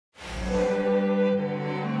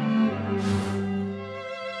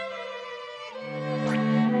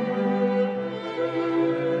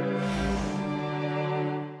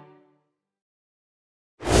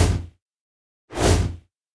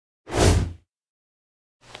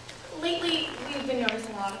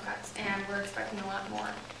lot of cuts, and we're expecting a lot more.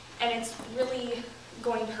 And it's really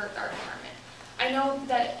going to hurt our department. I know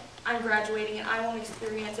that I'm graduating and I won't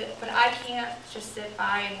experience it, but I can't just sit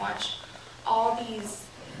by and watch all these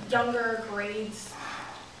younger grades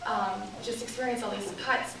just experience all these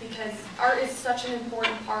cuts, because art is such an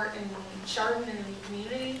important part in Chardon and in the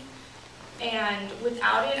community. And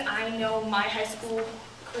without it, I know my high school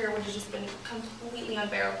career would have just been completely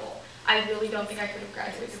unbearable. I really don't think I could have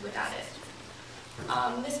graduated without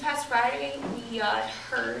it. This past Friday,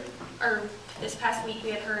 this past week, we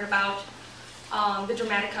had heard about the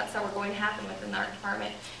dramatic cuts that were going to happen within the art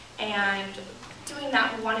department. And doing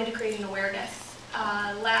that, we wanted to create an awareness.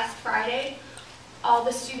 Last Friday, all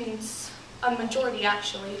the students, a majority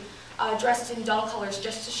actually, dressed in dull colors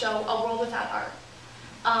just to show a world without art.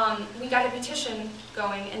 We got a petition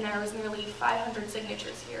going, and there was nearly 500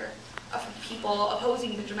 signatures here of people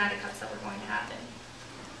opposing the dramatic cuts that were going to happen.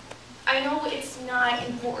 I know it's not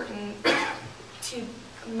important to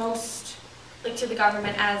to the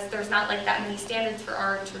government, as there's not like that many standards for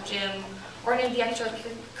art or gym or any of the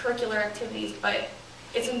extracurricular activities, but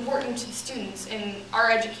it's important to the students in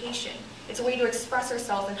our education. It's a way to express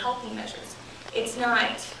ourselves in healthy measures. It's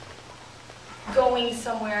not going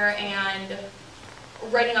somewhere and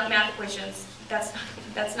writing up math equations. That's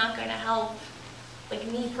not going to help, like,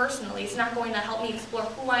 me personally. It's not going to help me explore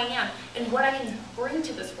who I am and what I can bring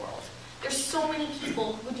to this world. There's so many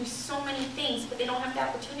people who do so many things, but they don't have the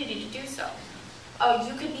opportunity to do so.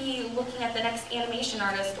 You could be looking at the next animation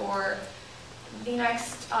artist or the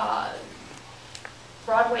next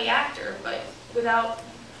Broadway actor, but with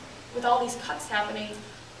all these cuts happening,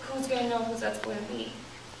 who's going to know who that's going to be?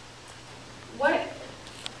 What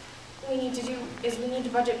we need to do is we need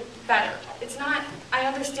to budget better. It's not, I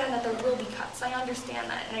understand that there will be cuts, I understand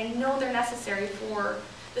that, and I know they're necessary for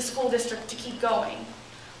the school district to keep going,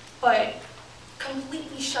 but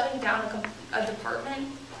completely shutting down a department,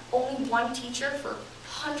 only one teacher for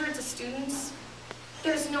hundreds of students,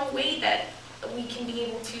 there's no way that we can be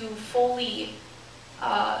able to fully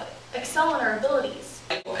excel in our abilities.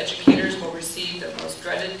 Educators will receive the most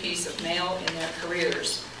dreaded piece of mail in their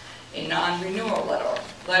careers, a non-renewal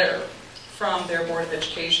letter from their Board of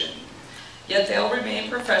Education. Yet they'll remain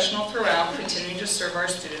professional throughout, continuing to serve our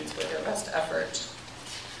students with their best effort.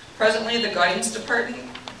 Presently, the Guidance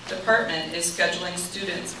Department is scheduling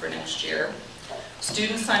students for next year.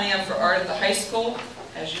 Students signing up for art at the high school,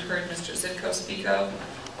 as you heard Mr. Zitko speak of,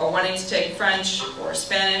 or wanting to take French or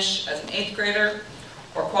Spanish as an 8th grader,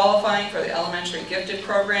 or qualifying for the elementary gifted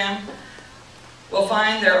program, will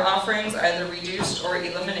find their offerings either reduced or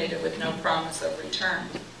eliminated with no promise of return.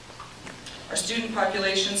 Our student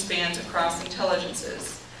population spans across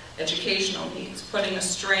intelligences, educational needs, putting a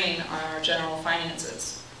strain on our general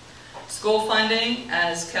finances. School funding,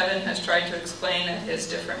 as Kevin has tried to explain at his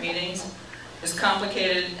different meetings, is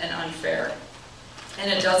complicated and unfair.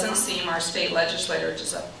 And it doesn't seem our state legislature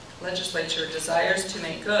desires to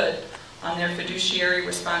make good on their fiduciary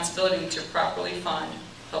responsibility to properly fund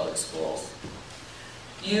public schools.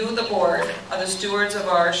 You, the board, are the stewards of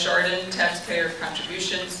our Chardon taxpayer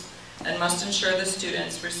contributions and must ensure the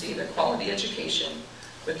students receive a quality education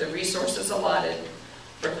with the resources allotted,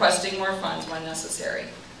 requesting more funds when necessary.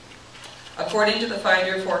 According to the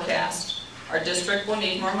 5-year forecast, our district will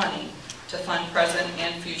need more money to fund present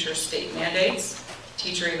and future state mandates,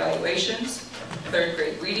 teacher evaluations, 3rd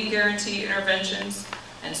grade reading guarantee interventions,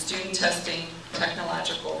 and student testing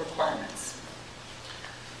technological requirements.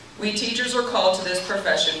 We teachers are called to this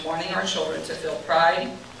profession, wanting our children to feel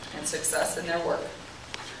pride and success in their work.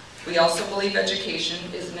 We also believe education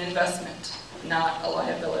is an investment, not a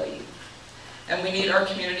liability. And we need our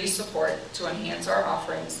community support to enhance our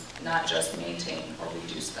offerings, not just maintain or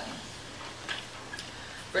reduce them.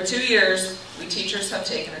 For 2 years, we teachers have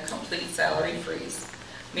taken a complete salary freeze,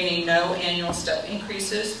 meaning no annual step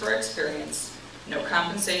increases for experience, no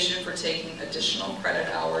compensation for taking additional credit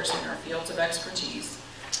hours in our fields of expertise,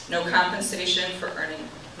 no compensation for earning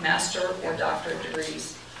master or doctorate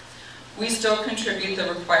degrees. We still contribute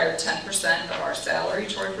the required 10% of our salary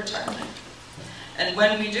toward retirement. And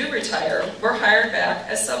when we do retire, we're hired back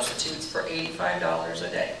as substitutes for $85 a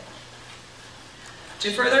day.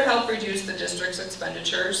 To further help reduce the district's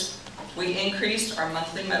expenditures, we increased our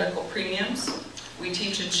monthly medical premiums. We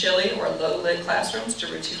teach in chilly or low-lit classrooms to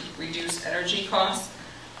reduce energy costs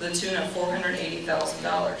to the tune of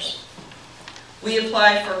 $480,000. We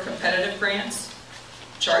apply for competitive grants,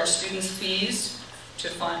 charge students fees to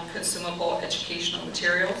fund consumable educational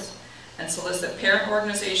materials, and solicit parent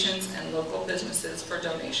organizations and local businesses for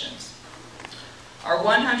donations. Our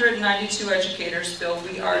 192 educators feel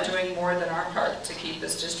we are doing more than our part to keep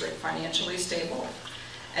this district financially stable,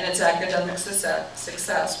 and its academic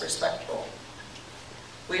success respectable.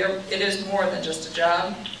 It is more than just a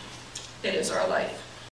job, it is our life.